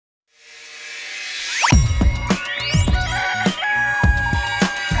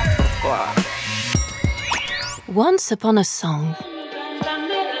Once upon a song.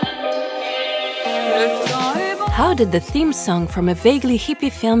 How did the theme song from a vaguely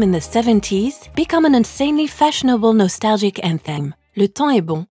hippie film in the 70s become an insanely fashionable nostalgic anthem? Le temps est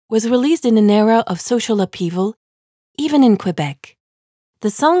bon was released in an era of social upheaval, even in Quebec. The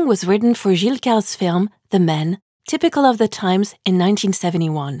song was written for Gilles Carre's film, The Men, typical of the times, in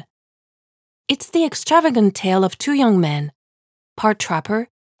 1971. It's the extravagant tale of two young men, part trapper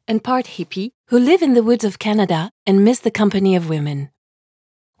and part hippie, who live in the woods of Canada and miss the company of women.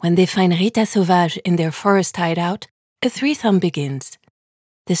 When they find Rita Sauvage in their forest hideout, a threesome begins.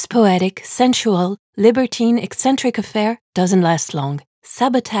 This poetic, sensual, libertine, eccentric affair doesn't last long,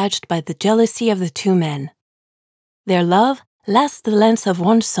 sabotaged by the jealousy of the two men. Their love lasts the length of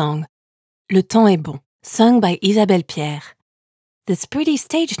one song, Le temps est bon, sung by Isabelle Pierre. This pretty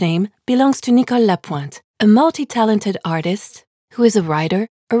stage name belongs to Nicole Lapointe, a multi-talented artist who is a writer,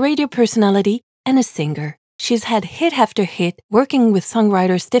 a radio personality, and a singer. She's had hit after hit working with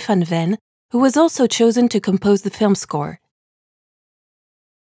songwriter Stéphane Venn, who was also chosen to compose the film score.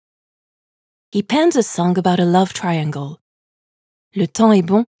 He pens a song about a love triangle. Le temps est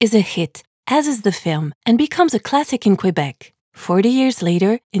bon is a hit, as is the film, and becomes a classic in Quebec. 40 years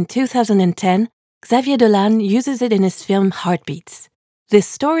later, in 2010, Xavier Dolan uses it in his film Heartbeats. This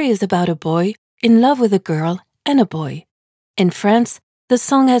story is about a boy in love with a girl and a boy. In France, the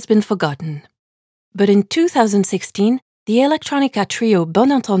song has been forgotten. But in 2016, the electronica trio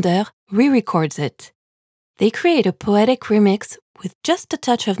Bon Entendeur re-records it. They create a poetic remix with just a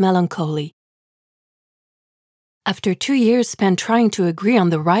touch of melancholy. After 2 years spent trying to agree on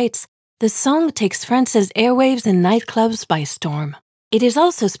the rights, the song takes France's airwaves and nightclubs by storm. It is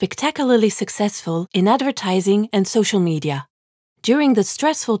also spectacularly successful in advertising and social media. During the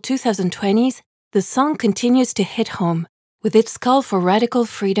stressful 2020s, the song continues to hit home, with its call for radical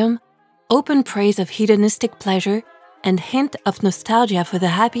freedom, open praise of hedonistic pleasure, and hint of nostalgia for the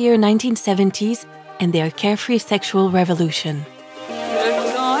happier 1970s and their carefree sexual revolution.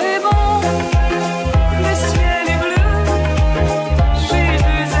 Le temps est bon.